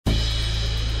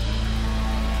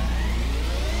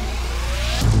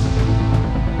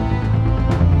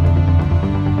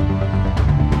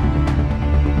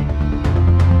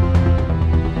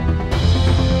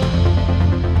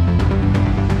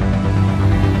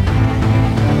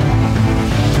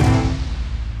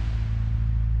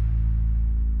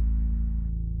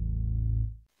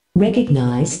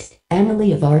Recognized,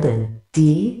 Emily of Arden,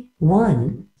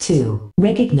 D1-2.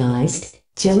 Recognized,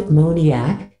 Joe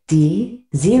Moniac,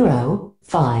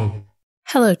 D05.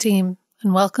 Hello, team,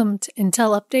 and welcome to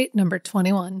Intel Update number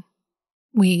 21.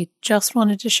 We just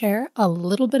wanted to share a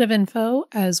little bit of info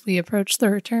as we approach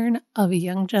the return of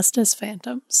Young Justice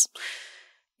Phantoms.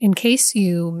 In case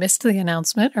you missed the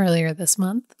announcement earlier this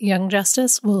month, Young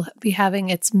Justice will be having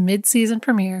its mid-season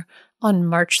premiere on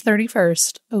March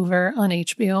 31st over on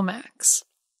HBO Max.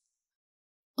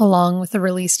 Along with the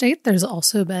release date, there's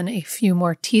also been a few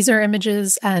more teaser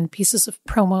images and pieces of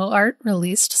promo art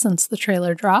released since the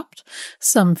trailer dropped.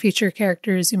 Some feature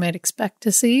characters you might expect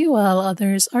to see, while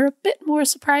others are a bit more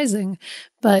surprising.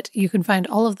 But you can find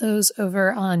all of those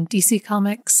over on DC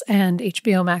Comics and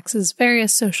HBO Max's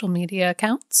various social media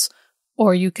accounts.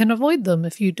 Or you can avoid them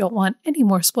if you don't want any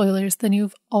more spoilers than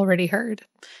you've already heard.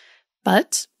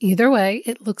 But either way,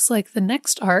 it looks like the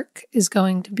next arc is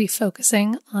going to be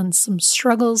focusing on some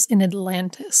struggles in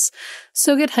Atlantis,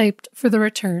 so get hyped for the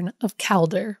return of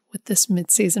Calder with this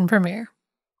mid-season premiere.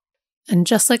 And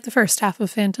just like the first half of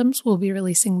Phantoms, we'll be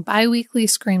releasing bi-weekly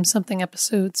Scream Something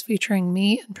episodes featuring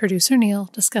me and producer Neil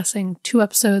discussing 2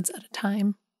 episodes at a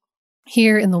time.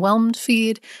 Here in the Whelmed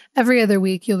feed, every other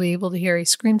week you'll be able to hear a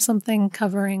Scream Something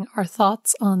covering our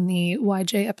thoughts on the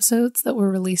YJ episodes that were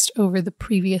released over the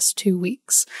previous 2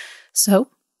 weeks.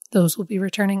 So, those will be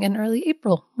returning in early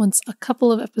April, once a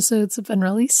couple of episodes have been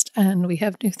released and we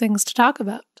have new things to talk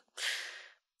about.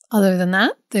 Other than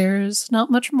that, there's not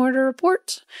much more to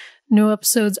report. New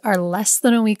episodes are less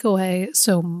than a week away,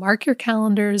 so mark your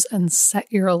calendars and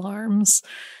set your alarms.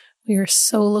 We are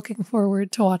so looking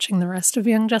forward to watching the rest of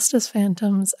Young Justice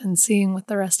Phantoms and seeing what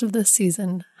the rest of this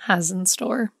season has in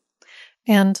store.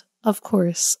 And, of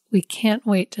course, we can't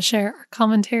wait to share our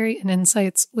commentary and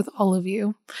insights with all of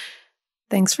you.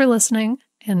 Thanks for listening,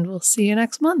 and we'll see you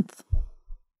next month.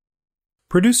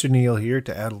 Producer Neil here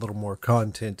to add a little more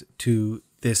content to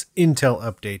this Intel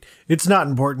update. It's not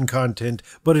important content,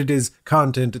 but it is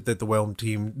content that the Whelmed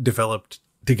team developed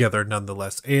together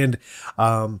nonetheless. And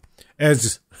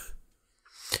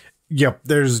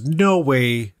there's no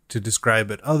way to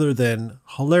describe it other than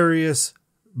hilarious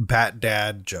Bat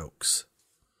Dad jokes.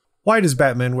 Why does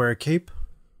Batman wear a cape?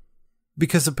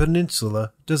 Because a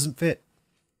peninsula doesn't fit.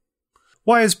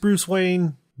 Why is Bruce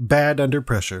Wayne bad under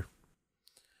pressure?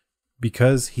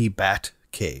 Because he bat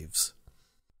caves.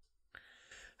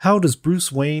 How does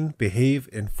Bruce Wayne behave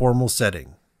in formal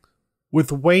setting? With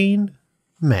Wayne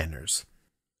manners.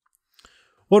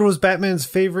 What was Batman's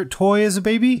favorite toy as a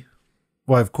baby?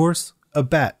 Why, of course, a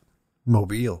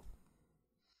Bat-mobile.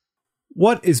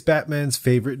 What is Batman's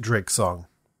favorite Drake song?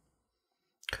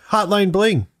 Hotline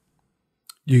Bling.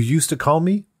 You used to call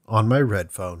me on my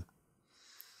red phone.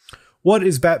 What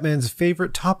is Batman's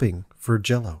favorite topping for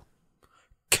Jell-O?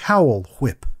 Cowl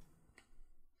Whip.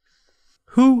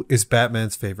 Who is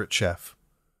Batman's favorite chef?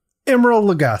 Emerald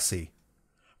Lagasse.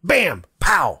 Bam!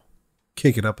 Pow!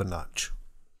 Kick it up a notch.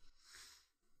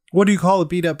 What do you call a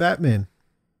beat-up Batman?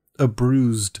 A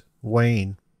bruised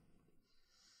Wayne.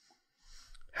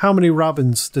 How many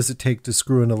robins does it take to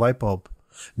screw in a light bulb?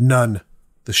 None.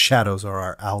 The shadows are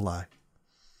our ally.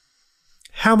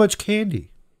 How much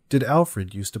candy did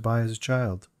Alfred used to buy as a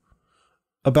child?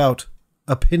 About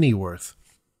a pennyworth.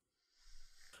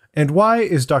 And why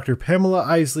is Dr. Pamela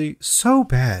Isley so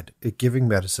bad at giving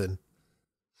medicine?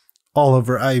 All of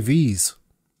her IVs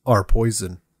are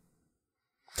poison.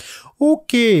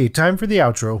 Okay, time for the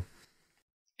outro.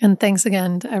 And thanks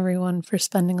again to everyone for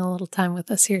spending a little time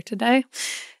with us here today.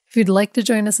 If you'd like to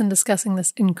join us in discussing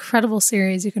this incredible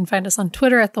series, you can find us on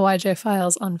Twitter at The YJ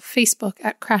Files, on Facebook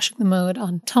at Crashing the Mode,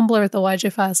 on Tumblr at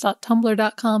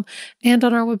theyjfiles.tumblr.com, and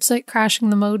on our website,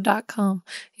 crashingthemode.com.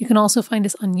 You can also find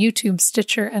us on YouTube,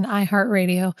 Stitcher, and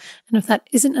iHeartRadio. And if that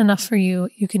isn't enough for you,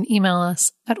 you can email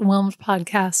us at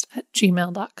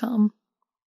whelmedpodcast@gmail.com.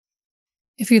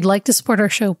 If you'd like to support our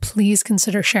show, please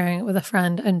consider sharing it with a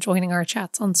friend and joining our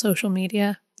chats on social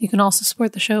media. You can also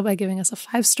support the show by giving us a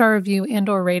 5-star review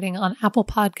and/or rating on Apple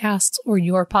Podcasts or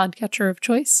your podcatcher of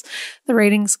choice. The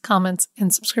ratings, comments,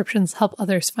 and subscriptions help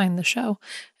others find the show.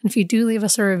 And if you do leave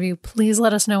us a review, please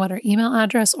let us know at our email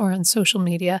address or on social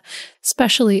media,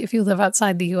 especially if you live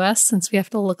outside the US, since we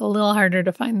have to look a little harder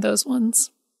to find those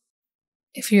ones.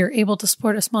 If you're able to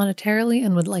support us monetarily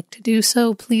and would like to do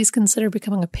so, please consider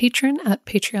becoming a patron at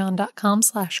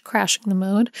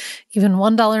patreon.com/crashingthemode. Even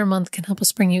 $1 a month can help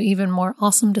us bring you even more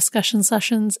awesome discussion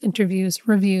sessions, interviews,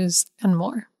 reviews, and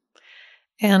more.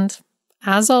 And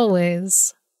as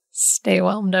always, stay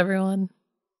whelmed, everyone.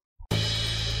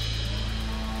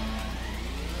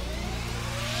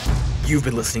 You've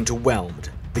been listening to Whelmed,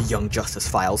 the Young Justice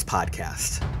Files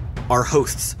podcast. Our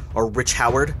hosts are Rich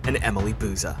Howard and Emily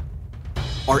Booza.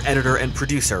 Our editor and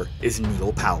producer is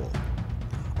Neil Powell.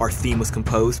 Our theme was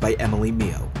composed by Emily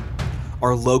Mio.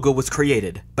 Our logo was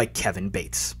created by Kevin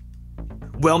Bates.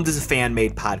 Whelmed is a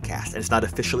fan-made podcast and is not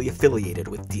officially affiliated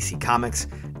with DC Comics,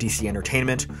 DC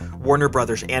Entertainment, Warner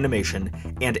Brothers Animation,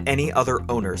 and any other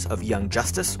owners of Young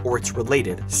Justice or its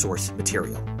related source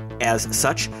material. As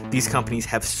such, these companies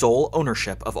have sole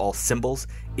ownership of all symbols,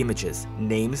 images,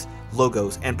 names,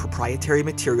 logos, and proprietary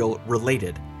material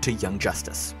related to Young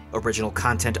Justice. Original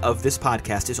content of this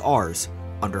podcast is ours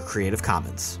under Creative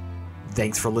Commons.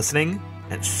 Thanks for listening,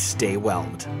 and stay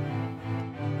whelmed.